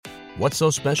What's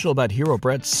so special about Hero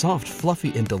Bread's soft,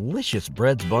 fluffy, and delicious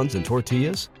breads, buns, and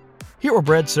tortillas? Hero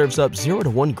Bread serves up 0 to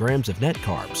 1 grams of net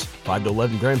carbs, 5 to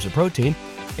 11 grams of protein,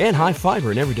 and high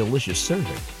fiber in every delicious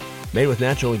serving. Made with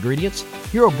natural ingredients,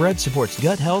 Hero Bread supports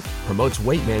gut health, promotes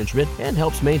weight management, and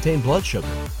helps maintain blood sugar.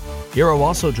 Hero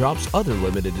also drops other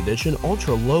limited edition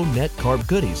ultra-low net carb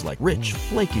goodies like rich,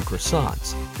 flaky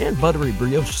croissants and buttery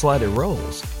brioche slider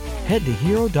rolls. Head to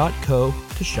hero.co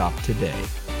to shop today.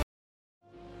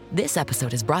 This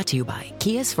episode is brought to you by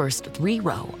Kia's first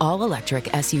 3-row all-electric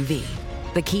SUV,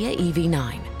 the Kia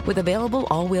EV9, with available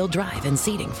all-wheel drive and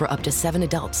seating for up to 7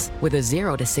 adults, with a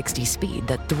 0 to 60 speed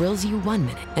that thrills you 1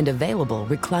 minute and available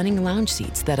reclining lounge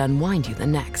seats that unwind you the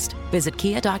next. Visit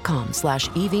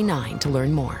kia.com/EV9 to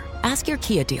learn more. Ask your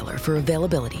Kia dealer for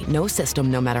availability. No system,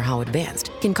 no matter how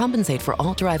advanced, can compensate for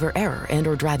all driver error and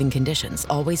or driving conditions.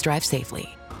 Always drive safely.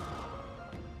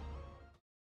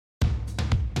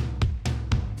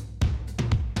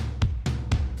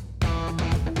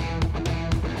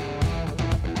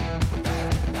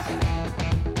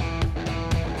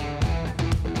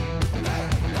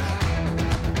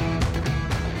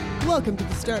 Welcome to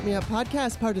the Start Me Up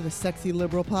podcast, part of the Sexy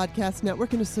Liberal Podcast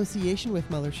Network in association with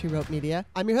Muller, She Wrote Media.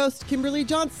 I'm your host, Kimberly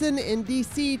Johnson in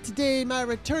D.C. Today, my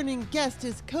returning guest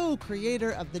is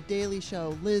co-creator of The Daily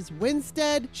Show, Lizz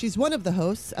Winstead. She's one of the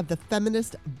hosts of the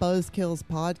Feminist Buzzkills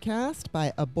podcast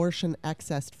by Abortion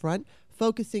Access Front,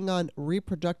 focusing on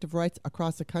reproductive rights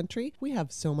across the country. We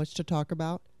have so much to talk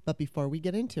about. But before we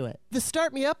get into it, the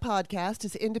Start Me Up podcast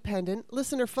is independent,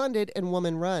 listener-funded, and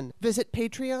woman-run. Visit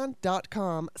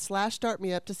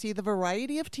patreon.com/startmeup to see the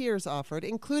variety of tiers offered,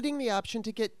 including the option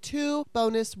to get 2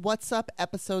 bonus What's Up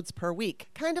episodes per week.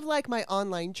 Kind of like my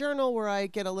online journal where I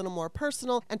get a little more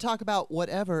personal and talk about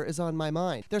whatever is on my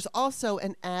mind. There's also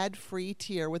an ad-free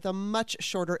tier with a much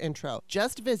shorter intro.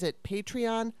 Just visit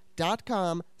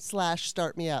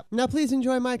patreon.com/startmeup. Now please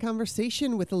enjoy my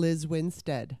conversation with Lizz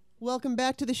Winstead. Welcome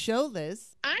back to the show,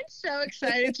 Lizz. I'm so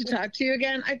excited to talk to you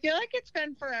again. I feel like it's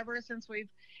been forever since in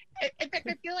fact,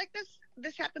 I feel like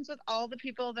this happens with all the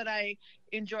people that I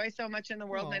enjoy so much in the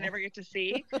world and I never get to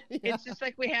see. Yeah. It's just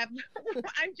like we go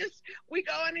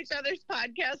on each other's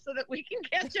podcasts so that we can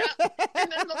catch up,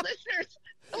 and then the listeners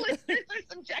are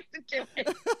subjected to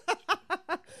it.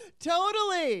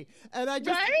 Totally. And I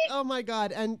just, right? Oh my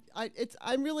God. And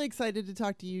I'm really excited to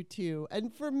talk to you too.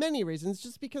 And for many reasons,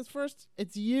 just because first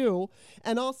it's you,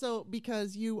 and also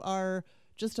because you are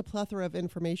just a plethora of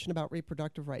information about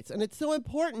reproductive rights. And it's so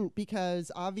important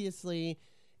because obviously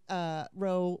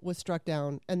Roe was struck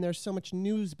down and there's so much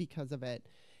news because of it.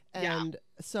 And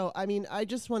so, I mean, I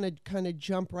just want to kind of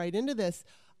jump right into this.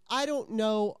 I don't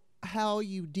know how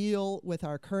you deal with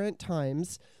our current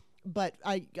times, but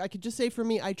I could just say for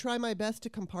me, I try my best to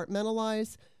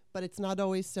compartmentalize, but it's not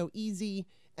always so easy.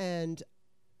 And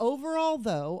overall,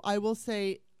 though, I will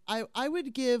say I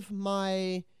would give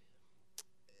my,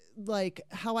 like,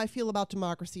 how I feel about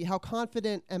democracy, how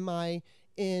confident am I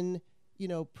in,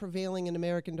 prevailing in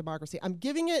American democracy. I'm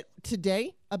giving it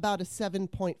today about a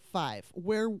 7.5.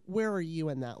 Where are you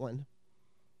in that one?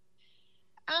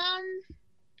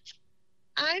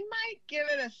 I might give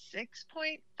it a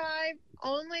 6.5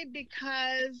 only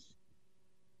because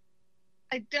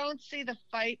I don't see the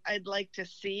fight I'd like to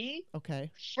see. Okay.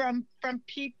 From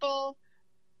people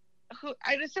who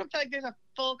I just don't feel like there's a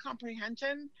full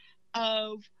comprehension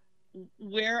of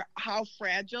how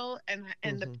fragile and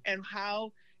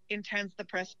how intense the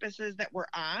precipices that we're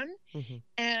on. Mm-hmm.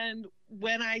 And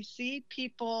when I see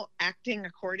people acting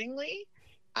accordingly,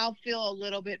 I'll feel a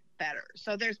little bit better.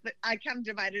 So I kind of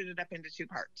divided it up into 2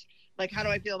 parts. Like, how do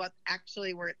I feel about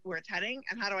actually where it's heading?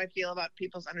 And how do I feel about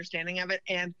people's understanding of it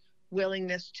and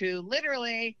willingness to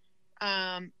literally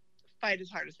fight as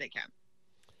hard as they can?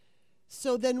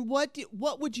 So then what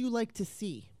would you like to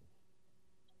see?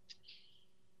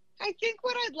 I think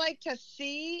what I'd like to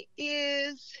see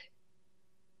is,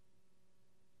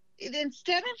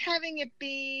 instead of having it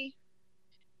be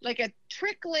like a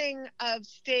trickling of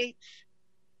states,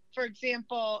 for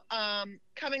example,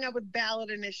 coming up with ballot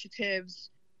initiatives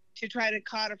to try to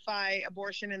codify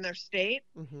abortion in their state.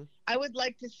 Mm-hmm. I would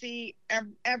like to see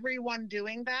everyone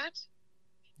doing that.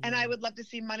 Yeah. And I would love to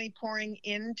see money pouring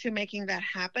into making that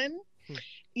happen.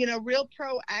 Real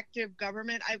proactive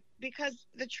government. Because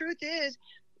the truth is,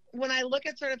 when I look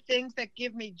at sort of things that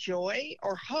give me joy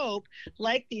or hope,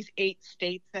 like these 8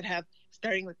 states that have,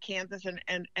 starting with Kansas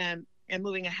and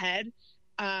moving ahead,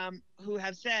 who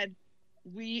have said,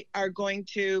 we are going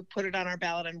to put it on our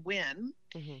ballot and win.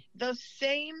 Mm-hmm. Those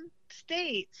same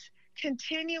states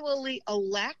continually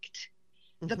elect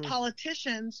the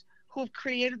politicians who have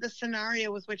created the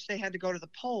scenario with which they had to go to the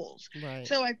polls. Right.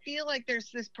 So I feel like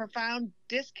there's this profound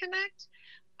disconnect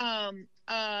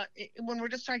when we're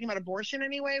just talking about abortion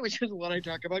anyway, which is what I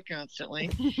talk about constantly.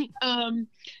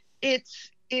 It's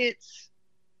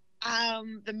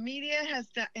the media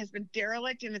has been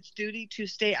derelict in its duty to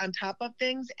stay on top of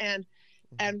things and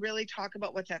really talk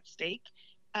about what's at stake.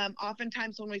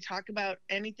 Oftentimes when we talk about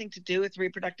anything to do with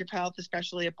reproductive health,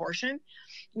 especially abortion,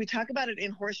 we talk about it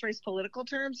in horse race political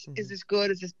terms. Is this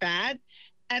good? Is this bad?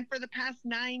 And for the past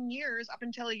 9 years, up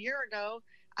until a year ago,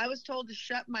 I was told to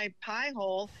shut my pie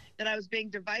hole, that I was being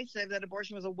divisive, that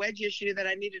abortion was a wedge issue, that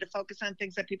I needed to focus on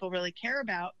things that people really care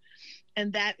about.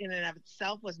 And that in and of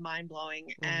itself was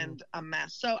mind-blowing and a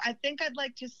mess. So I think I'd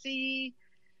like to see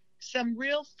some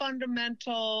real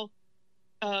fundamental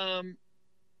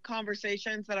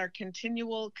conversations that are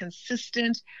continual,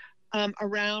 consistent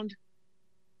around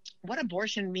what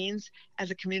abortion means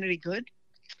as a community good.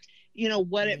 You know,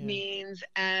 what it means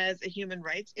as a human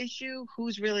rights issue,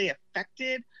 who's really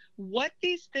affected, what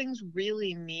these things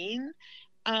really mean.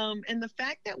 And the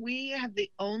fact that we have the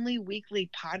only weekly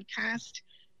podcast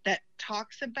that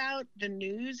talks about the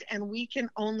news, and we can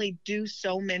only do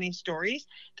so many stories.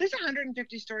 There's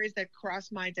 150 stories that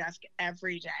cross my desk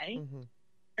every day,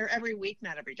 or every week,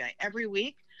 not every day, every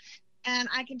week. And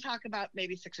I can talk about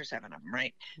maybe 6 or 7 of them,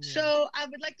 right? Yeah. So I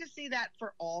would like to see that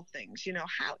for all things. You know,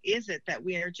 how is it that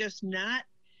we are just not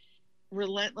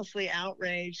relentlessly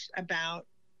outraged about,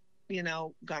 you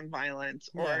know, gun violence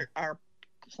or our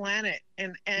planet?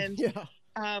 And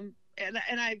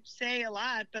I say a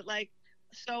lot, but like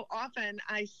so often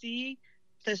I see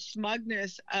the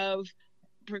smugness of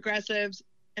progressives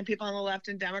and people on the left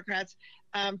and Democrats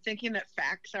thinking that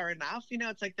facts are enough. You know,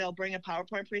 it's like they'll bring a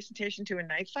PowerPoint presentation to a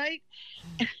knife fight.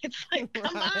 It's like,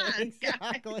 come on.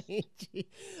 Exactly.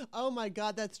 Oh my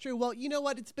God, that's true. Well, you know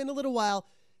what? It's been a little while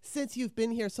since you've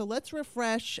been here. So let's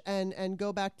refresh and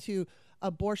go back to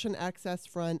Abortion Access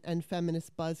Front and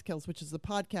Feminist Buzzkills, which is the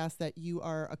podcast that you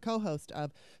are a co-host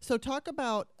of. So talk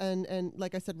about, and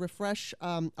like I said, refresh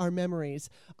our memories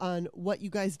on what you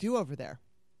guys do over there.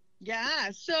 Yeah.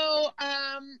 So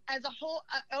as a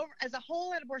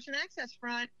whole at Abortion Access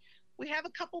Front, we have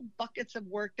a couple buckets of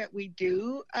work that we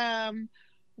do.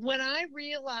 When I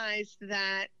realized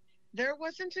that there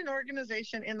wasn't an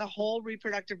organization in the whole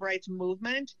reproductive rights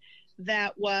movement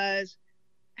that was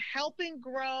helping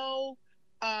grow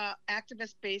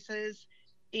activist bases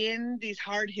in these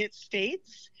hard-hit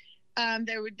states,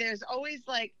 there's always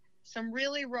like some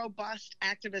really robust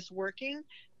activists working,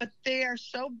 but they are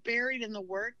so buried in the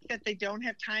work that they don't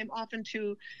have time often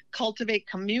to cultivate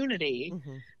community.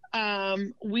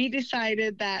 We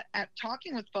decided that at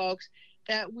talking with folks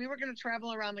that we were going to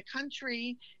travel around the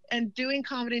country and doing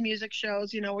comedy music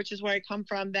shows, you know, which is where I come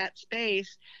from, that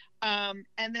space, and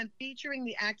then featuring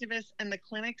the activists and the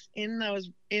clinics in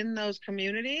those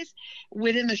communities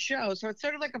within the show. So it's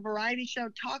sort of like a variety show,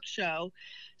 talk show,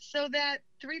 so that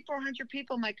 300-400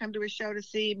 people might come to a show to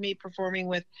see me performing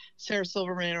with Sarah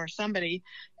Silverman or somebody.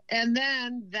 And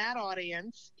then that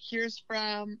audience hears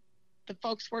from the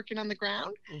folks working on the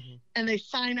ground, and they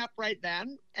sign up right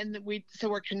then. And so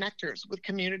we're connectors with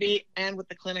community and with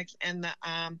the clinics and the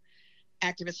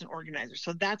activists and organizers.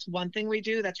 So that's one thing we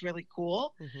do that's really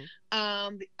cool.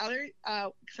 Some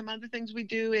other things we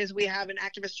do is we have an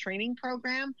activist training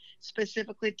program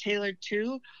specifically tailored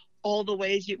to all the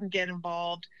ways you can get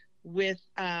involved with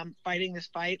fighting this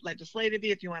fight legislatively.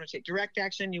 If you want to take direct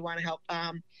action, you want to help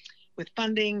with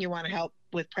funding, you want to help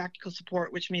with practical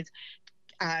support, which means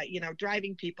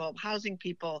driving people, housing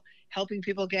people, helping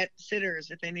people get sitters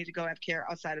if they need to go have care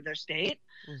outside of their state.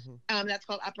 That's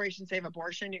called Operation Save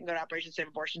Abortion. You can go to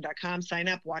operationsaveabortion.com, sign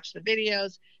up, watch the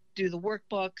videos, do the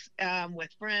workbooks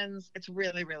with friends. It's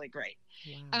really, really great.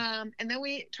 Wow. And then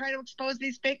we try to expose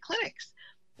these fake clinics,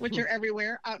 which are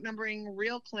everywhere, outnumbering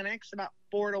real clinics about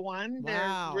 4 to 1.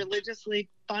 Wow. They're religiously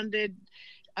funded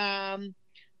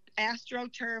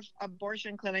AstroTurf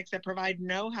abortion clinics that provide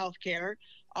no health care,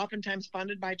 oftentimes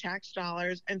funded by tax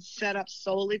dollars and set up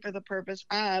solely for the purpose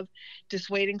of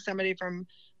dissuading somebody from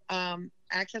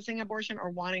accessing abortion or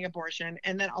wanting abortion,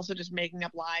 and then also just making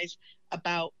up lies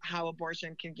about how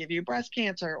abortion can give you breast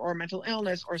cancer or mental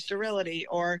illness or sterility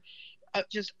or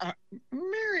just a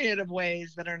myriad of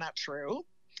ways that are not true.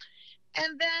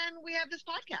 And then we have this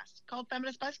podcast called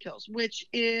Feminist Buzzkills, which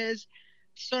is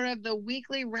sort of the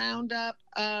weekly roundup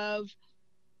of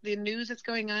the news that's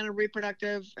going on in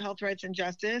reproductive health rights and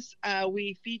justice.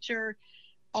 We feature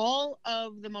all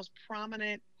of the most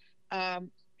prominent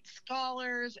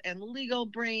scholars and legal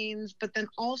brains, but then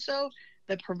also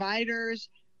the providers,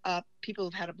 people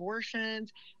who've had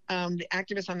abortions, the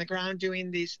activists on the ground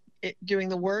doing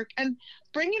the work, and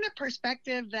bringing a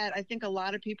perspective that I think a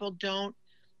lot of people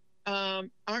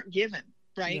aren't given,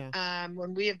 right? Yeah.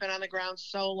 When we have been on the ground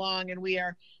so long, and we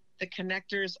are the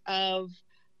connectors of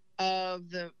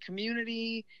the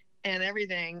community and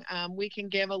everything, we can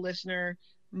give a listener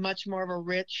much more of a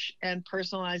rich and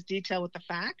personalized detail with the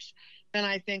facts than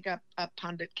I think a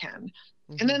pundit can.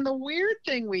 Mm-hmm. And then the weird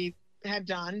thing we had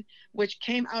done, which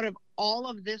came out of all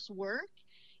of this work,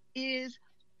 is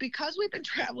because we've been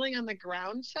traveling on the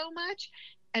ground so much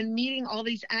and meeting all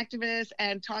these activists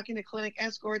and talking to clinic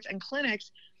escorts and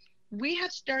clinics, we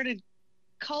have started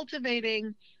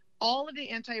cultivating all of the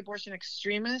anti-abortion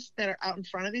extremists that are out in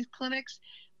front of these clinics.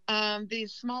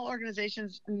 These small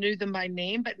organizations knew them by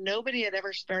name, but nobody had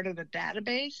ever started a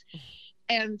database.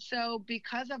 And so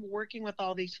because of working with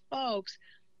all these folks,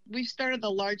 we've started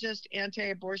the largest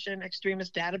anti-abortion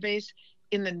extremist database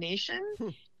in the nation.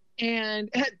 And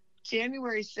at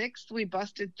January 6th, we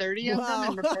busted 30 of them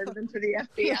and reported them to the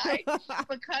FBI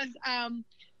because,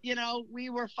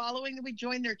 we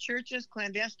joined their churches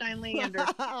clandestinely under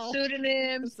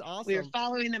pseudonyms. That's awesome. We were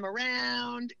following them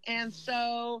around. And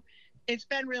so it's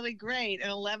been really great. And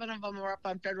 11 of them are up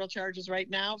on federal charges right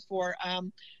now for,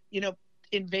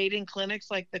 invading clinics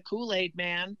like the Kool-Aid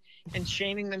Man and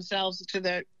chaining themselves to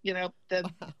the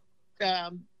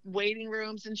waiting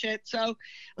rooms and shit. So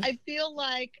I feel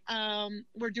like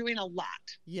we're doing a lot.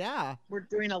 Yeah. We're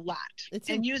doing a lot. It's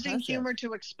and impressive. Using humor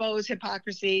to expose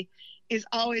hypocrisy has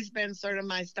always been sort of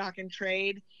my stock and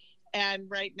trade. And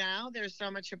right now there's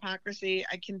so much hypocrisy,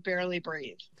 I can barely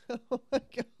breathe. Oh my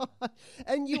God.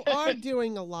 And you are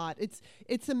doing a lot.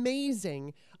 It's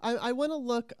amazing. I want to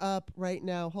look up right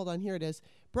now. Hold on, here it is.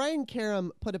 Brian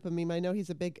Karam put up a meme. I know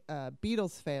he's a big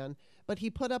Beatles fan, but he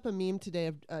put up a meme today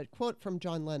of a quote from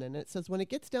John Lennon. And it says, "When it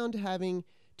gets down to having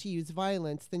to use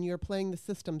violence, then you're playing the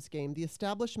systems game. The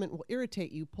establishment will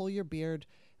irritate you, pull your beard,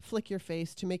 flick your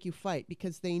face to make you fight,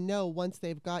 because they know once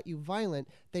they've got you violent,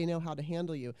 they know how to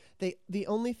handle you. The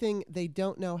only thing they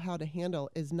don't know how to handle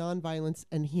is nonviolence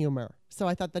and humor." So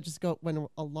I thought that just went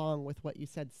along with what you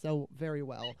said so very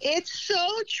well. It's so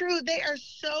true. They are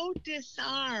so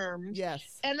disarmed.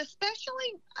 Yes. And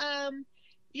especially,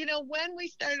 when we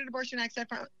started Abortion Access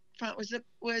Front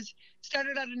was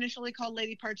started out initially called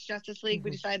Lady Parts Justice League. Mm-hmm.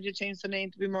 We decided to change the name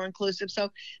to be more inclusive.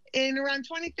 So in around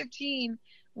 2015,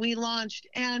 we launched,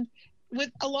 and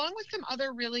along with some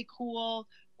other really cool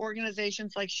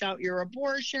organizations like Shout Your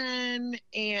Abortion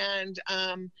and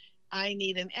I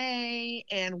Need an A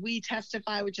and We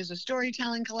Testify, which is a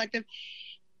storytelling collective,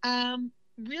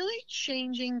 really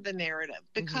changing the narrative,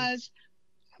 because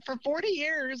for 40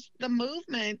 years, the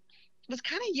movement was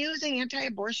kind of using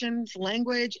anti-abortion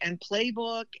language and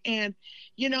playbook, and,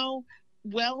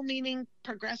 well-meaning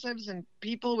progressives and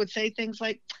people would say things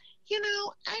like,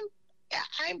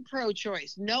 I'm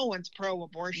pro-choice. No one's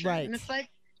pro-abortion. Right. And it's like,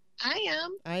 I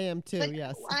am. I am too,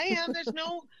 yes. I am. There's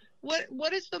no,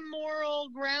 what is the moral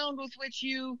ground with which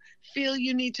you feel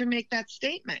you need to make that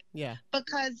statement? Yeah.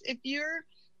 Because if you're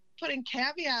putting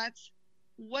caveats,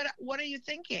 what are you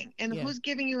thinking? And who's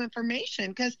giving you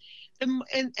information? Because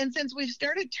and since we've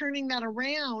started turning that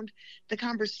around, the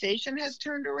conversation has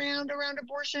turned around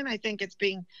abortion. I think it's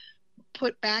being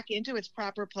put back into its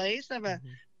proper place of a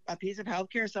piece of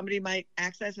healthcare somebody might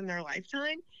access in their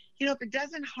lifetime. If it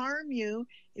doesn't harm you,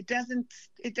 it doesn't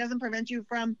prevent you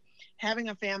from having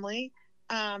a family.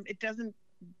 It doesn't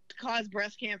cause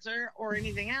breast cancer or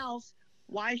anything else.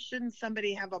 Why shouldn't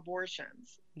somebody have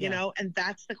abortions? And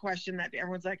that's the question that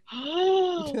everyone's like,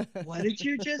 oh, what did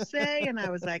you just say? And I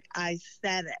was like, I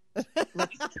said it.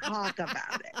 Let's talk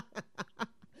about it.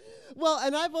 Well,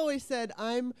 and I've always said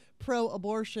I'm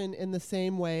pro-abortion in the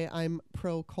same way I'm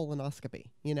pro-colonoscopy,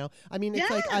 I mean, it's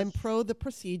like I'm pro the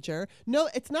procedure. No,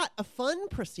 it's not a fun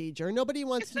procedure. Nobody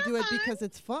wants to do it because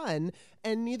it's fun,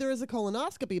 and neither is a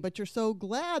colonoscopy, but you're so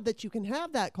glad that you can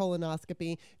have that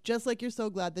colonoscopy, just like you're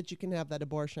so glad that you can have that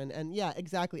abortion. And yeah,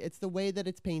 exactly. It's the way that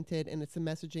it's painted, and it's the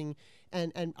messaging.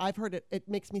 And I've heard it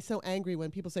makes me so angry when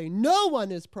people say no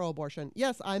one is pro-abortion.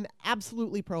 Yes, I'm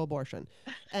absolutely pro-abortion.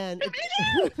 And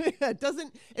it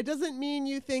doesn't mean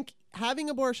you think having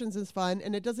abortions is fun,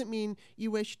 and it doesn't mean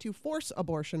you wish to force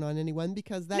abortion on anyone,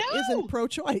 because that isn't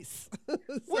pro-choice.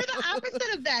 We're the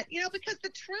opposite of that, because the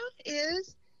truth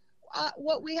is,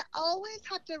 what we always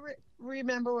have to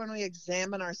remember when we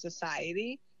examine our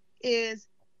society is,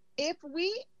 if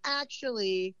we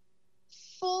actually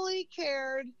fully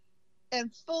cared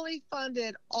and fully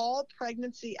funded all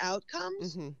pregnancy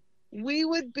outcomes, we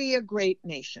would be a great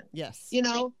nation. Yes.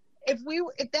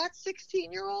 If that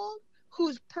 16-year-old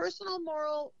whose personal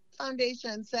moral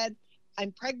foundation said,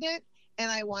 I'm pregnant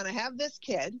and I want to have this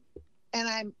kid,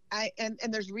 and and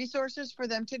there's resources for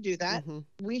them to do that,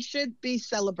 we should be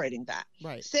celebrating that.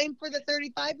 Right. Same for the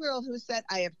 35-year-old who said,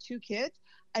 I have 2 kids,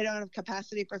 I don't have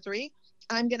capacity for 3,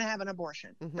 I'm going to have an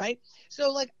abortion, right?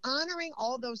 So like honoring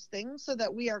all those things so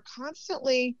that we are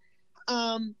constantly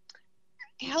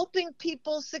helping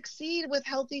people succeed with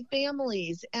healthy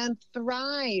families and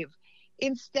thrive,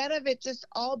 instead of it just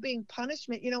all being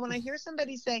punishment. You know, when I hear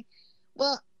somebody say,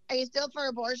 well, are you still for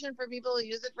abortion for people who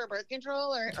use it for birth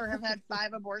control or have had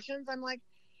 5 abortions? I'm like,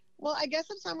 well, I guess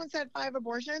if someone's had 5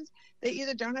 abortions, they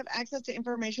either don't have access to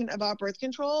information about birth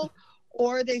control,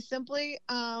 or they simply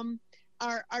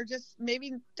are just,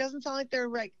 maybe doesn't sound like they're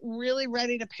like really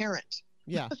ready to parent.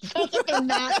 Yeah. Sounds like they're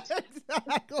not.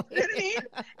 Exactly. You know what I mean?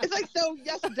 It's like, so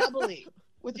yes, doubly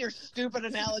with your stupid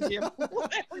analogy of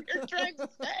whatever you're trying to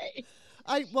say.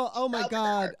 Oh my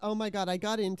God. I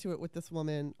got into it with this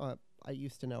woman. I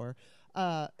used to know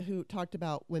her, who talked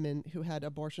about women who had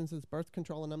abortions as birth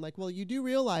control. And I'm like, well, you do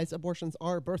realize abortions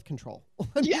are birth control.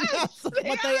 Yes, that's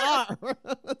what they are.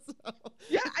 So.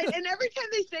 Yeah. And every time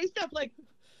they say stuff like,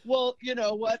 well, you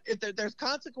know what, if there's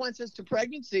consequences to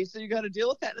pregnancy, so you got to deal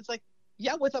with that. And it's like,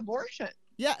 yeah, with abortion.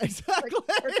 Yeah, exactly.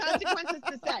 Like, or consequences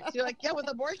to sex. You're like, yeah, with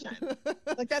abortion.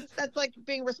 Like that's like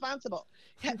being responsible.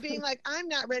 Being like, I'm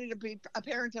not ready to be a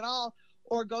parent at all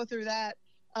or go through that.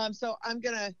 So I'm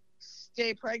going to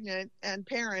stay pregnant and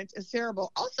parent is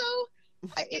terrible. Also,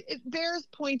 it bears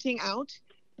pointing out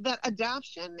that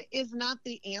adoption is not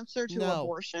the answer to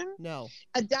abortion. No.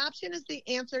 Adoption is the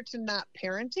answer to not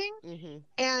parenting.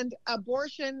 And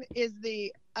abortion is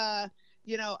the,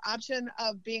 option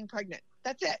of being pregnant.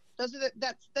 That's it.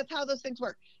 That's how those things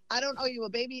work. I don't owe you a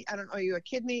baby. I don't owe you a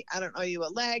kidney. I don't owe you a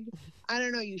leg. I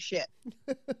don't owe you shit.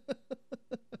 Like,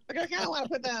 I kind of want to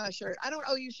put that on a shirt. I don't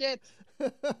owe you shit.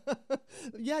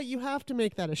 Yeah, you have to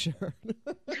make that a shirt.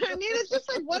 I mean, it's just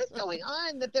like, what is going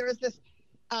on? That there is this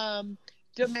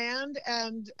demand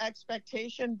and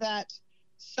expectation that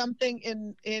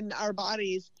something in our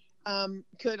bodies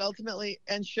could ultimately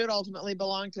and should ultimately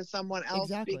belong to someone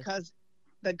else because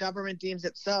the government deems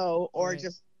it so, or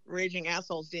just raging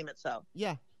assholes deem it so.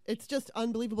 Yeah, it's just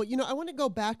unbelievable. You know, I want to go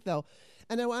back though,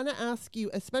 and I want to ask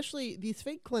you, especially these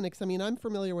fake clinics. I mean, I'm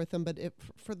familiar with them, but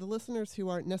for the listeners who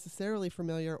aren't necessarily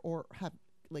familiar or have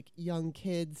like young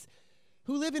kids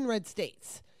who live in red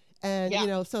states, and you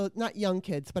know, so not young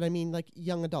kids, but I mean like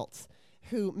young adults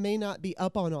who may not be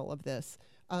up on all of this.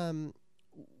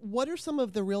 What are some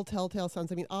of the real telltale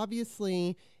signs? I mean,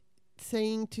 obviously,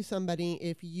 saying to somebody,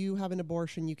 if you have an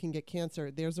abortion, you can get cancer,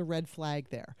 there's a red flag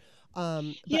there. How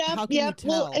can you tell?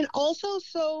 Well, and also,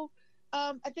 so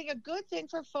I think a good thing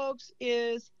for folks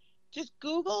is just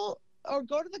Google or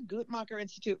go to the Guttmacher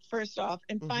Institute first off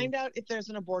and find out if there's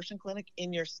an abortion clinic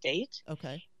in your state.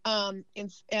 Okay. And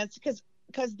it's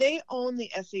because they own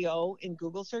the SEO in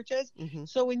Google searches.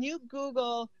 So when you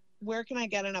Google, where can I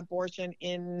get an abortion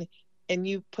in, and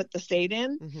you put the state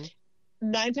in,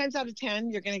 9 times out of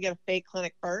 10, you're going to get a fake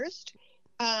clinic first.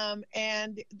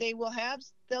 And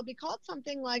they'll be called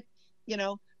something like,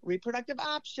 reproductive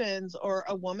options or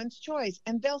a woman's choice.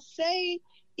 And they'll say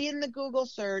in the Google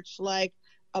search, like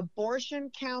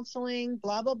abortion counseling,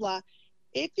 blah, blah, blah.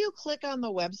 If you click on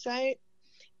the website,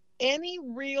 any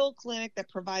real clinic that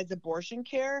provides abortion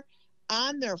care,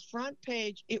 on their front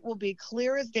page, it will be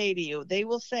clear as day to you. They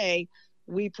will say,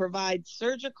 we provide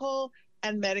surgical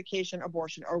and medication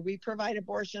abortion, or we provide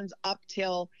abortions up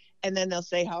till, and then they'll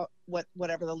say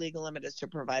whatever the legal limit is to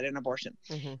provide an abortion.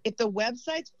 If the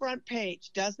website's front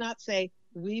page does not say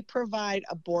we provide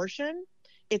abortion,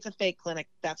 it's a fake clinic.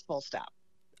 That's full stop.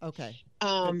 Okay.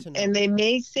 And they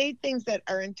may say things that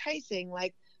are enticing,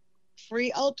 like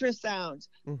free ultrasounds,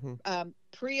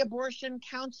 pre-abortion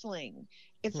counseling.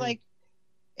 It's like,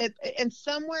 and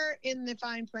somewhere in the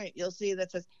fine print, you'll see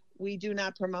that says, we do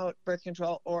not promote birth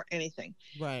control or anything.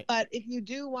 Right. But if you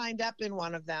do wind up in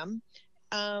one of them,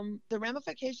 the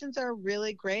ramifications are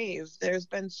really grave. There's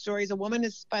been stories. A woman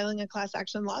is filing a class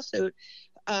action lawsuit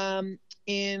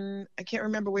in, I can't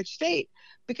remember which state,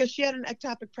 because she had an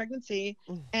ectopic pregnancy,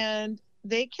 and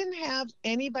they can have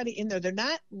anybody in there. They're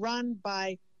not run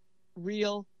by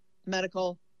real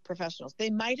medical professionals.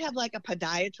 They might have like a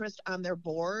podiatrist on their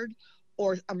board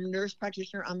or a nurse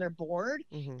practitioner on their board.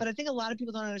 But I think a lot of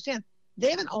people don't understand. They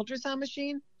have an ultrasound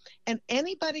machine, and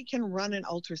anybody can run an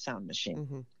ultrasound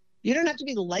machine. You don't have to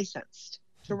be licensed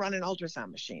to run an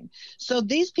ultrasound machine. So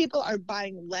these people are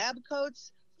buying lab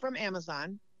coats from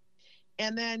Amazon,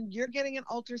 and then you're getting an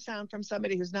ultrasound from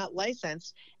somebody who's not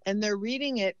licensed, and they're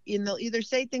reading it, and they'll either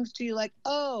say things to you like,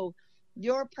 oh,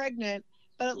 you're pregnant,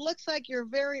 but it looks like you're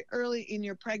very early in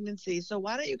your pregnancy. So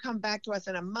why don't you come back to us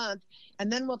in a month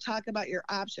and then we'll talk about your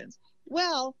options.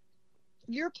 Well,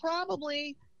 you're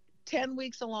probably 10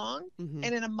 weeks along, and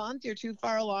in a month you're too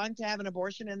far along to have an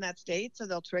abortion in that state, so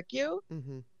they'll trick you.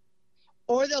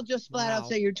 Or they'll just flat out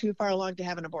say you're too far along to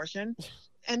have an abortion.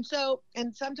 And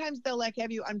sometimes they'll like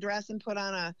have you undress and put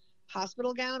on a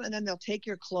hospital gown, and then they'll take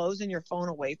your clothes and your phone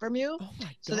away from you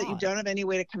so that you don't have any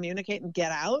way to communicate and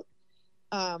get out.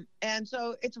 And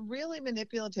so it's really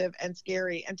manipulative and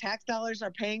scary, and tax dollars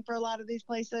are paying for a lot of these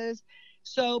places.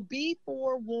 So be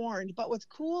forewarned. But what's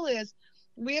cool is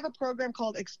we have a program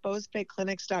called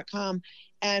exposedfakeclinics.com,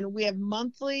 and we have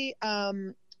monthly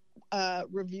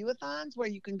review-a-thons where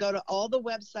you can go to all the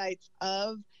websites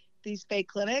of these fake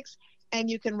clinics and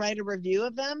you can write a review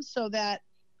of them, so that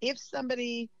if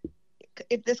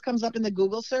this comes up in the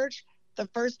Google search, the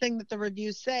first thing that the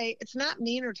reviews say, it's not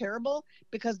mean or terrible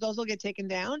because those will get taken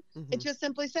down. It just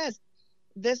simply says,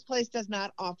 this place does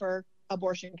not offer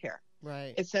abortion care.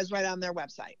 Right. It says right on their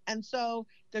website. And so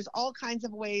there's all kinds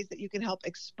of ways that you can help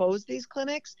expose these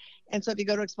clinics. And so if you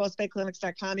go to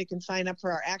exposedfakeclinics.com, you can sign up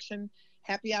for our action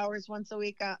happy hours once a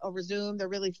week over Zoom. They're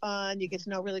really fun. You get to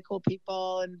know really cool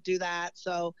people and do that.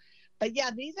 So, but yeah,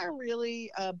 these are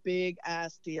really a big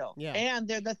ass deal. Yeah. And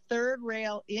they're the third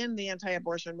rail in the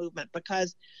anti-abortion movement,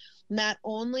 because not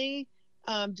only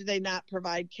do they not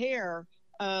provide care,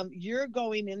 you're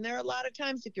going in there a lot of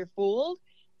times if you're fooled,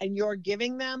 and you're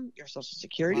giving them your social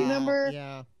security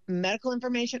number, medical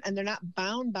information, and they're not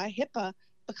bound by HIPAA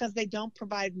because they don't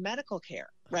provide medical care,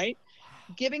 right?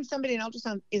 Giving somebody an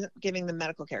ultrasound isn't giving them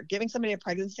medical care. Giving somebody a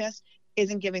pregnancy test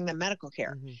isn't giving them medical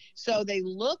care. So they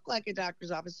look like a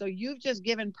doctor's office. So you've just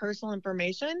given personal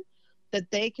information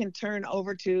that they can turn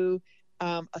over to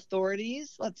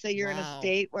authorities. Let's say you're in a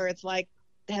state where it's like,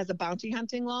 it has a bounty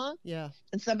hunting law. Yeah.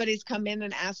 And somebody's come in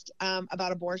and asked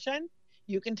about abortion.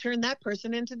 You can turn that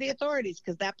person into the authorities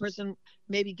because that person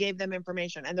maybe gave them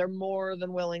information, and they're more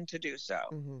than willing to do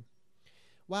so.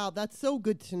 Wow, that's so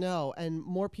good to know, and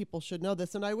more people should know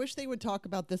this. And I wish they would talk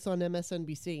about this on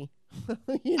MSNBC.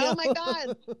 You know? Oh my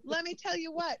God! Let me tell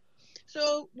you what.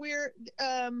 So we're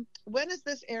when is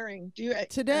this airing?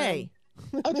 Today?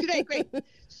 Today, great.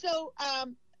 So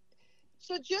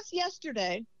just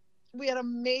yesterday, we had a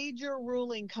major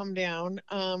ruling come down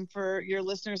for your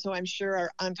listeners who I'm sure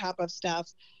are on top of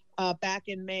stuff. Back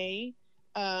in May,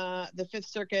 the Fifth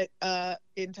Circuit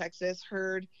in Texas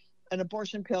heard an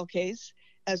abortion pill case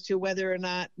as to whether or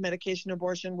not medication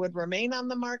abortion would remain on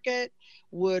the market,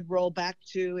 would roll back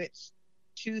to its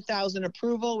 2000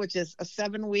 approval, which is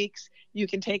 7 weeks. You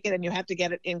can take it and you have to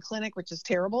get it in clinic, which is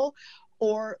terrible.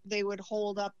 Or they would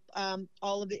hold up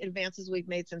all of the advances we've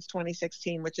made since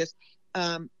 2016, which is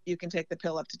you can take the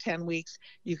pill up to 10 weeks.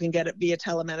 You can get it via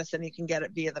telemedicine. You can get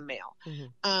it via the mail.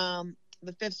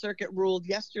 The Fifth Circuit ruled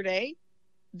yesterday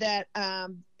that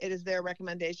it is their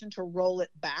recommendation to roll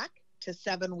it back to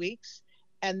 7 weeks.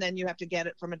 And then you have to get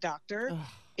it from a doctor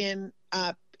in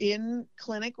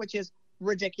clinic, which is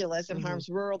ridiculous and harms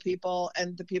rural people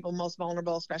and the people most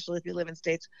vulnerable, especially if you live in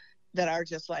states that are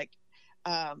just like,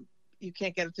 you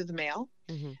can't get it through the mail.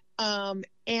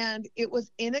 And it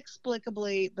was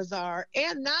inexplicably bizarre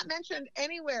and not mentioned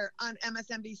anywhere on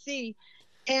MSNBC.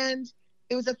 And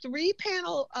it was a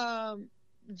 3-panel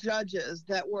judges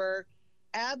that were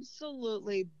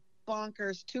absolutely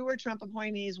bonkers. 2 were Trump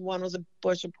appointees, 1 was a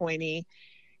Bush appointee.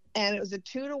 And it was a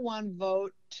 2-to-1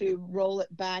 vote to roll it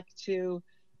back to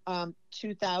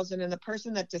 2000. And the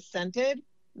person that dissented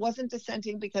wasn't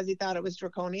dissenting because he thought it was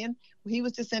draconian. He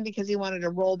was dissenting because he wanted to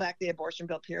roll back the abortion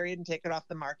bill, period, and take it off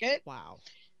the market. Wow.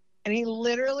 And he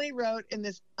literally wrote in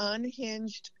this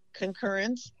unhinged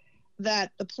concurrence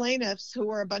that the plaintiffs, who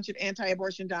were a bunch of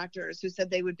anti-abortion doctors who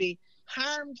said they would be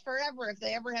harmed forever if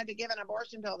they ever had to give an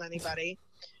abortion pill to anybody,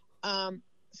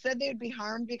 said they would be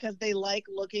harmed because they like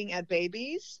looking at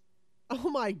babies. Oh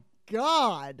my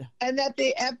God. And that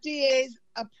the FDA's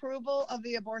approval of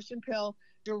the abortion pill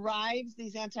derives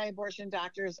these anti-abortion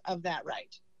doctors of that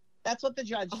right. That's what the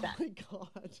judge said. Oh my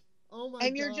God. Oh my God.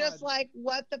 And you're just like,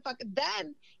 what the fuck?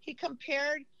 Then he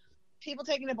compared people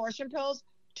taking abortion pills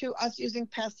to us using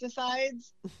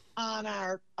pesticides on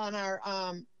our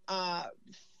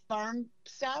farm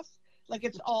stuff. Like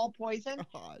it's all poison.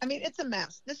 God. I mean, it's a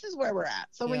mess. This is where we're at.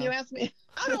 So when you ask me,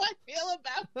 how do I feel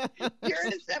about you're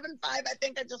in a 7.5, I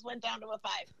think I just went down to a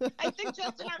 5. I think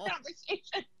just in our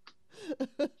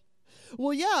conversation.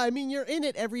 Well, yeah, I mean, you're in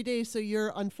it every day, so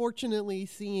you're unfortunately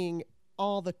seeing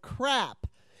all the crap.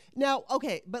 Now,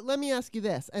 okay, but let me ask you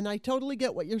this, and I totally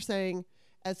get what you're saying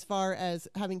as far as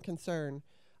having concern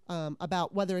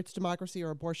about whether it's democracy or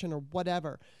abortion or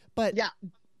whatever. But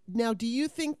Now, do you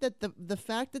think that the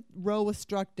fact that Roe was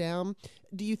struck down,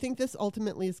 do you think this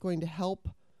ultimately is going to help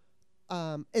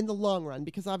in the long run?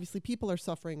 Because obviously people are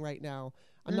suffering right now.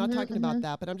 I'm not talking about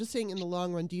that, but I'm just saying in the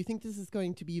long run, do you think this is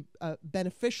going to be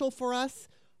beneficial for us,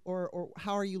 or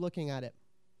how are you looking at it?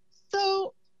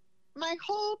 So my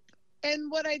hope,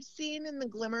 and what I've seen in the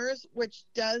glimmers, which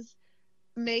does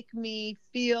make me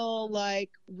feel like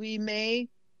we may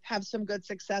have some good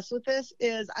success with this,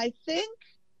 is I think,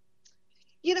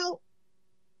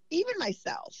 even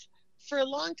myself, for a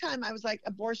long time, I was like,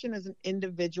 abortion is an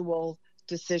individual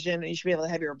decision, and you should be able to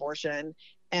have your abortion,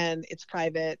 and it's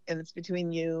private, and it's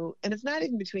between you, and it's not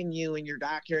even between you and your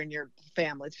doctor and your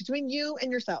family. It's between you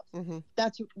and yourself.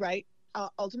 That's right,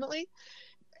 ultimately.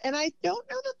 And I don't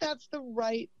know that that's the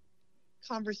right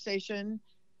conversation.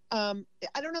 I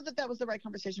don't know that that was the right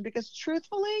conversation, because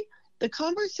truthfully, the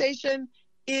conversation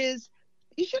is,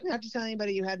 you shouldn't have to tell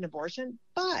anybody you had an abortion.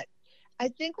 But I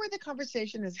think where the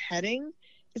conversation is heading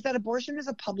is that abortion is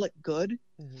a public good,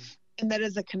 and that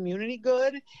is a community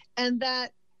good. And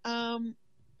that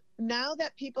now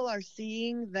that people are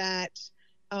seeing that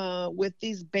with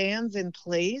these bans in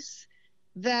place,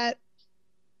 that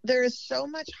there is so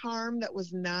much harm that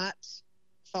was not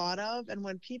thought of. And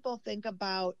when people think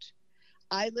about,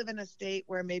 I live in a state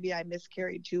where maybe I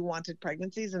miscarried 2 wanted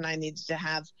pregnancies and I needed to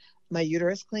have my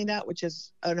uterus cleaned out, which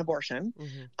is an abortion.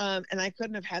 And I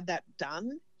couldn't have had that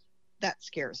done. That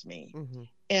scares me.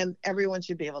 And everyone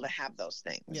should be able to have those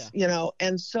things,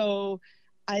 And so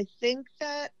I think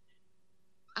that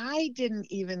I didn't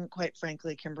even, quite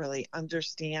frankly, Kimberly,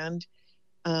 understand,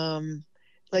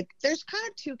 there's kind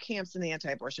of 2 camps in the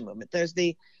anti-abortion movement. There's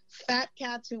the fat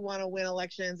cats who want to win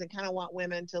elections and kind of want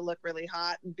women to look really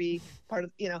hot and be part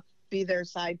of, be their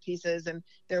side pieces, and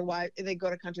their wife, they go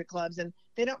to country clubs, and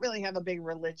they don't really have a big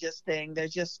religious thing. They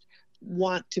just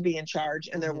want to be in charge,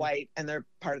 and they're white, and they're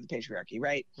part of the patriarchy,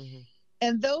 right?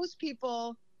 And those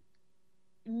people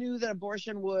knew that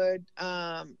abortion would,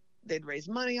 they'd raise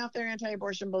money off their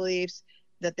anti-abortion beliefs,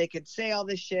 that they could say all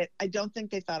this shit. I don't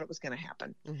think they thought it was going to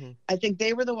happen. I think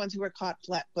they were the ones who were caught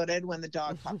flat-footed when the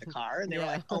dog caught the car, and they were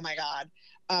like, oh my God,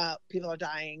 people are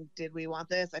dying. Did we want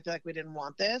this? I feel like we didn't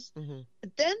want this.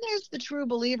 But then there's the true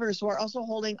believers who are also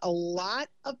holding a lot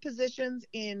of positions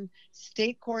in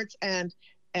state courts and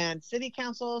city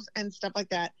councils and stuff like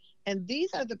that. And these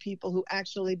are the people who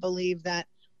actually believe that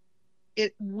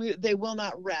they will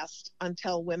not rest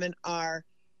until women are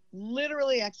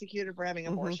literally executed for having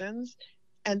abortions.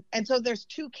 And so there's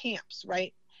 2 camps,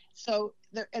 right? So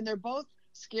they're both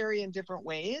scary in different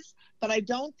ways, but I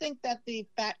don't think that the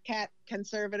fat cat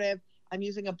conservative, I'm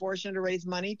using abortion to raise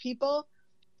money, people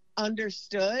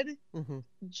understood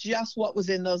just what was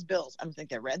in those bills. I don't think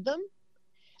they read them.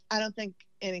 I don't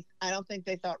think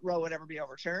they thought Roe would ever be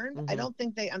overturned. I don't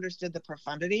think they understood the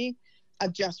profundity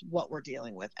of just what we're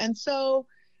dealing with. And so,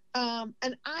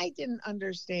 and I didn't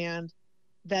understand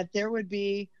that there would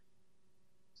be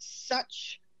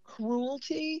such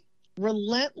cruelty,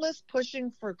 relentless pushing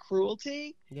for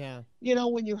cruelty. Yeah.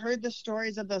 When you heard the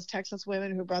stories of those Texas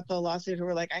women who brought the lawsuit, who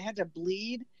were like, I had to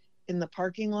bleed in the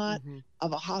parking lot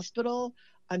of a hospital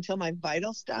until my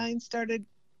vital signs started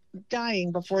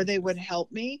dying before they would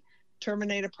help me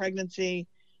terminate a pregnancy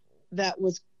that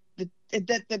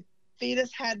the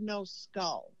fetus had no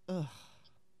skull.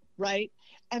 Right?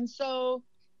 And so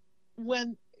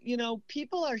when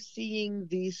people are seeing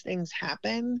these things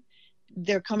happen,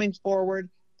 they're coming forward,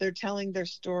 they're telling their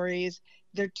stories,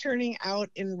 they're turning out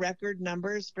in record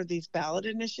numbers for these ballot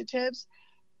initiatives,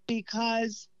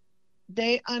 because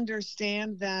they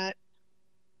understand that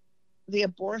the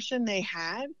abortion they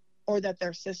had, or that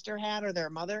their sister had, or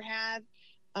their mother had,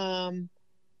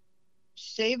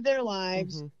 saved their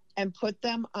lives and put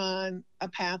them on a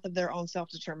path of their own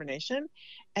self-determination.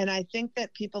 And I think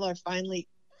that people are finally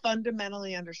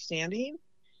fundamentally understanding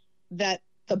that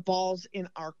the ball's in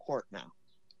our court now,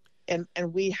 and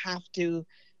we have to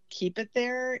keep it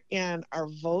there. And our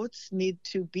votes need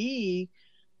to be,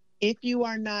 if you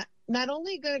are not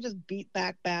only going to just beat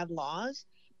back bad laws,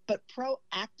 but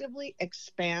proactively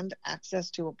expand access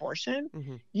to abortion,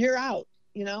 you're out.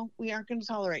 We aren't going to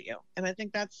tolerate you. And I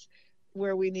think that's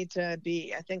where we need to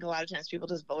be. I think a lot of times people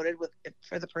just voted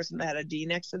for the person that had a D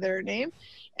next to their name,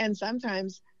 and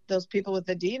sometimes those people with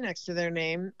the D next to their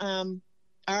name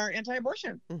are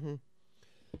anti-abortion.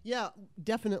 Yeah,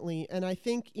 definitely. And I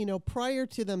think, prior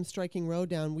to them striking Roe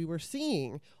down, we were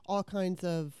seeing all kinds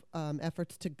of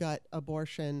efforts to gut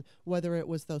abortion, whether it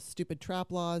was those stupid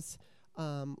TRAP laws,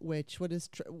 which, what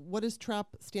does TRAP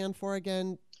stand for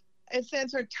again? It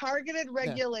stands for Targeted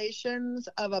Regulations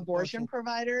of Abortion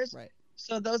Providers. Right.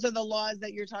 So those are the laws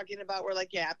that you're talking about where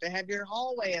like you have to have your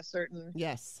hallway a certain.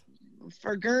 Yes.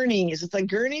 For gurneys. It's like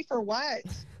gurney for what?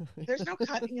 There's no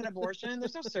cutting an abortion.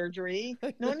 There's no surgery.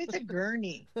 No one needs a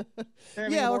gurney.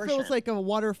 Yeah, or feels like a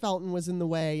water fountain was in the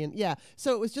way. And yeah,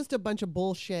 so it was just a bunch of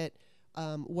bullshit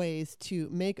ways to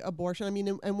make abortion. I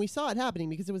mean, and we saw it happening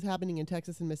because it was happening in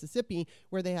Texas and Mississippi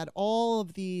where they had all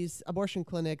of these abortion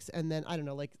clinics. And then, I don't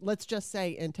know, like, let's just say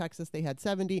in Texas they had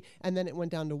 70 and then it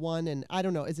went down to 1. And I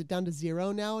don't know, is it down to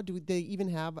 0 now? Do they even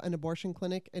have an abortion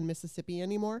clinic in Mississippi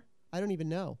anymore? I don't even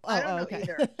know. I don't know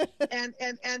either. and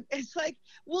it's like,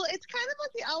 well, it's kind of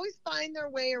like they always find their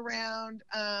way around.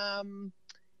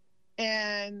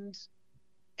 And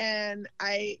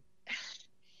I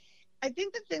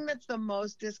think the thing that's the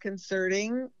most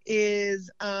disconcerting is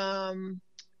how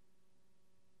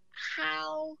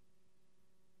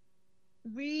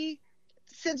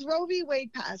since Roe v.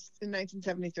 Wade passed in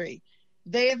 1973,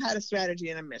 they have had a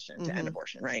strategy and a mission to end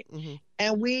abortion, right? Mm-hmm.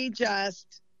 And we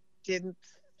just didn't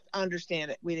understand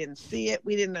it. We didn't see it.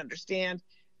 We didn't understand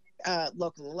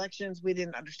local elections. We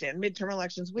didn't understand midterm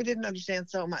elections. We didn't understand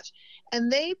so much.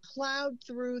 And they plowed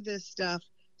through this stuff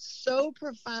so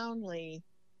profoundly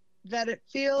that it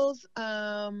feels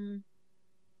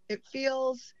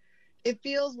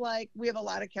like we have a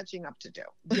lot of catching up to do.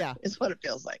 Yeah. Is what it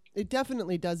feels like. It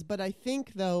definitely does. But I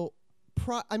think though,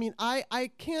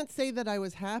 I can't say that I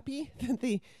was happy that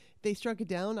they struck it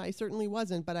down. I certainly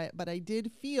wasn't, but I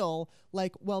did feel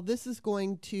like, well, this is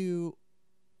going to,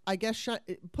 I guess,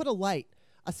 put a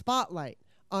spotlight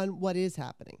on what is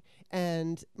happening,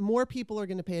 and more people are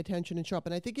going to pay attention and show up.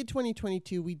 And I think in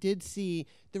 2022 we did see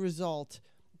the result,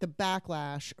 the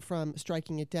backlash from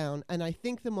striking it down, and I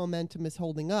think the momentum is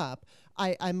holding up.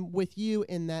 I'm with you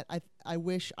in that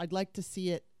I'd like to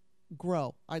see it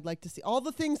grow. I'd like to see all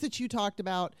the things that you talked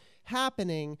about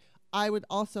happening. I would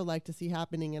also like to see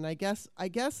happening. And I guess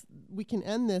we can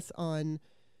end this on,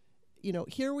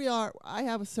 here we are. I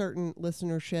have a certain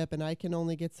listenership and I can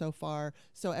only get so far.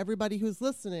 So everybody who's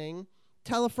listening,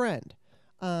 tell a friend,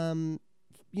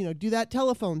 do that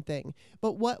telephone thing.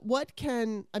 But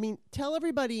tell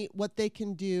everybody what they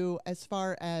can do as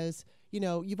far as,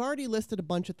 you've already listed a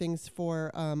bunch of things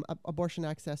for abortion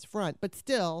access front, but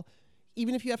still,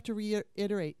 even if you have to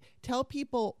reiterate, tell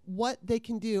people what they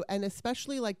can do. And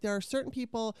especially like there are certain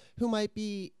people who might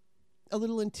be a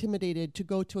little intimidated to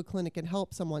go to a clinic and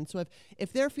help someone. So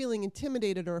if they're feeling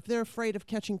intimidated or if they're afraid of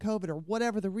catching COVID or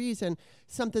whatever the reason,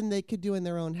 something they could do in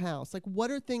their own house. Like what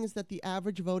are things that the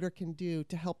average voter can do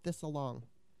to help this along?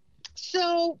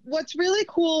 So what's really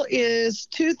cool is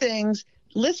 2 things.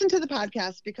 Listen to the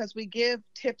podcast because we give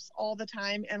tips all the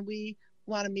time and we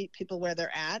want to meet people where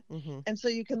they're at. Mm-hmm. And so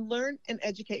you can learn and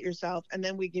educate yourself, and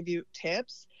then we give you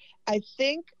tips. I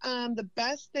think the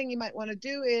best thing you might want to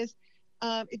do is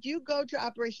if you go to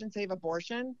Operation Save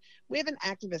Abortion, we have an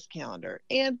activist calendar.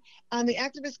 And on the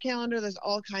activist calendar, there's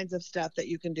all kinds of stuff that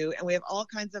you can do. And we have all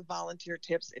kinds of volunteer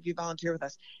tips if you volunteer with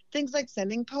us. Things like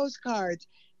sending postcards,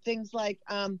 things like,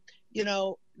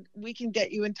 we can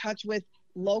get you in touch with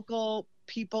local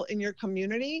people in your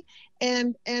community,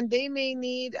 and they may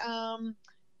need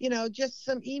just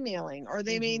some emailing, or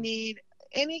they may need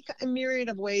a myriad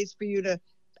of ways for you to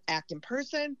act in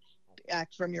person,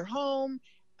 act from your home,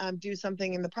 do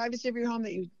something in the privacy of your home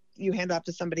that you hand off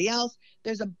to somebody else.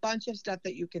 There's a bunch of stuff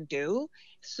that you can do.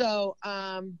 So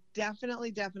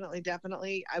definitely I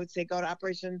would say go to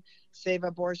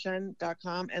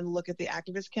operationsaveabortion.com and look at the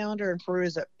activist calendar and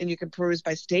peruse it. And you can peruse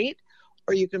by state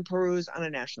or you can peruse on a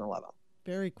national level.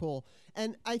 Very cool.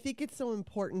 And I think it's so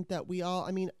important that we all,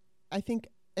 I think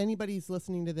anybody who's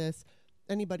listening to this,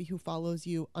 anybody who follows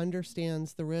you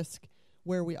understands the risk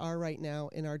where we are right now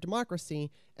in our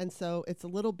democracy. And so it's a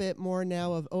little bit more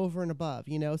now of over and above,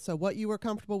 so what you were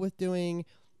comfortable with doing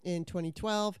in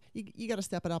 2012, you got to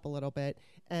step it up a little bit.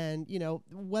 And,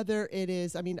 whether it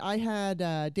is, I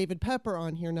had David Pepper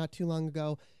on here not too long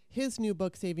ago. His new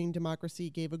book, Saving Democracy,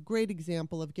 gave a great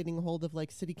example of getting a hold of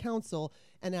city council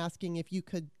and asking if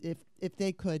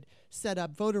they could set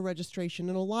up voter registration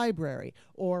in a library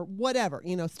or whatever,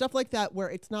 stuff like that, where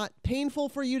it's not painful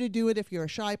for you to do it if you're a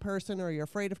shy person or you're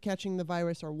afraid of catching the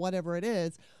virus or whatever it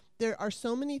is. There are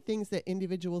so many things that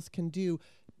individuals can do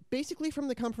basically from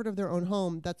the comfort of their own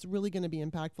home that's really going to be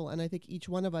impactful. And I think each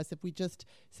one of us, if we just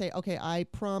say, okay, I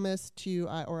promise to,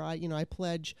 I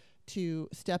pledge to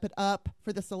step it up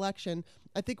for this election,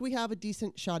 I think we have a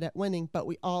decent shot at winning. But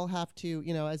we all have to,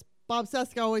 as Bob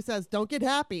Seska always says, don't get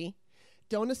happy.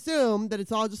 Don't assume that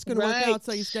it's all just going to work out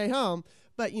so you stay home.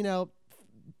 But,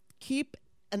 keep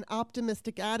an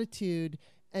optimistic attitude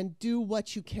and do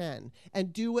what you can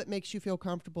and do what makes you feel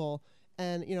comfortable.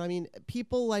 And, I mean,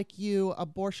 people like you,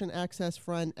 Abortion Access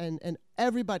Front, and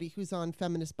everybody who's on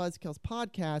Feminist Buzzkills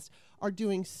podcast are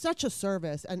doing such a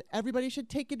service, and everybody should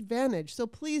take advantage. So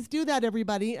please do that,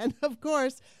 everybody. And of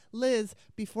course, Liz,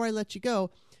 before I let you go,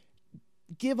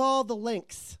 give all the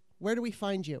links. Where do we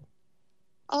find you?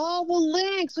 All the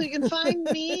links. So you can find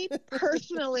me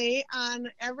personally on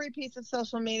every piece of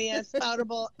social media,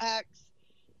 Spoutable X,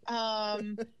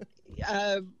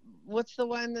 what's the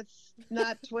one that's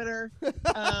not Twitter?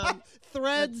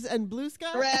 Threads and Blue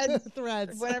Sky?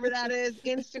 Threads. Whatever that is.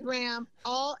 Instagram,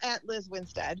 all at Lizz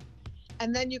Winstead.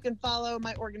 And then you can follow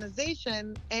my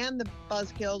organization and the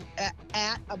Buzzkills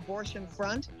at Abortion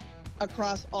Front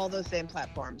across all those same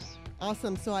platforms.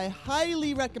 Awesome. So I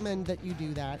highly recommend that you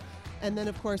do that. And then,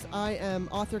 of course, I am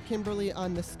author Kimberly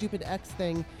on the Stupid X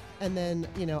thing. And then,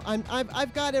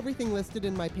 I've got everything listed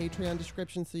in my Patreon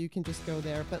description, so you can just go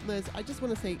there. But Liz, I just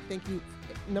want to say thank you,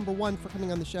 number one, for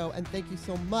coming on the show, and thank you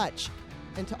so much,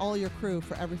 and to all your crew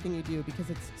for everything you do,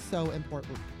 because it's so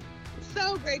important.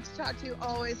 So great to talk to you.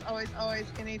 Always, always, always,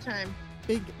 anytime.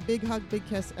 Big hug, big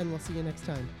kiss, and we'll see you next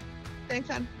time. Thanks,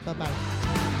 hon. Bye-bye.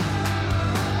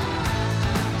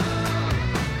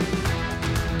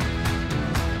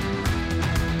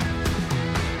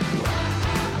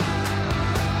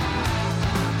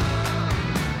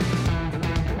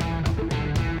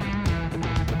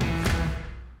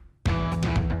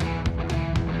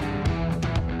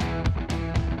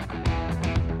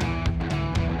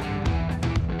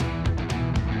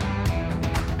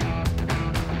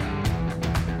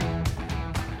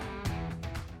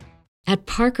 At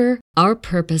Parker, our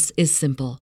purpose is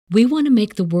simple. We want to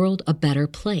make the world a better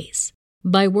place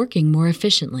by working more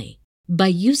efficiently, by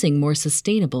using more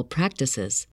sustainable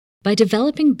practices, by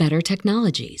developing better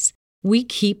technologies. We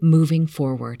keep moving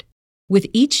forward. With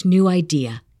each new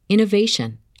idea,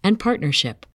 innovation, and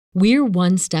partnership, we're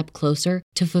one step closer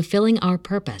to fulfilling our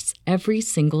purpose every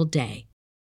single day.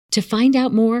 To find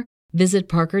out more, visit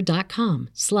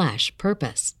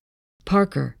parker.com/purpose.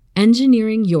 Parker,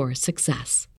 engineering your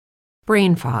success.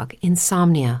 Brain fog,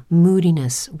 insomnia,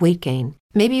 moodiness, weight gain.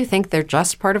 Maybe you think they're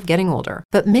just part of getting older,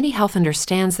 but MIDI Health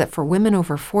understands that for women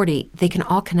over 40, they can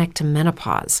all connect to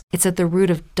menopause. It's at the root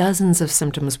of dozens of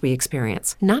symptoms we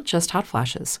experience, not just hot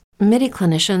flashes. MIDI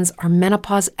clinicians are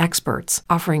menopause experts,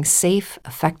 offering safe,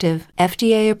 effective,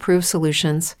 FDA-approved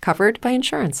solutions covered by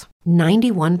insurance.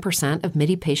 91% of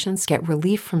MIDI patients get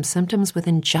relief from symptoms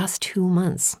within just 2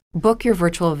 months. Book your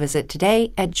virtual visit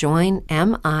today at joinmidi.com.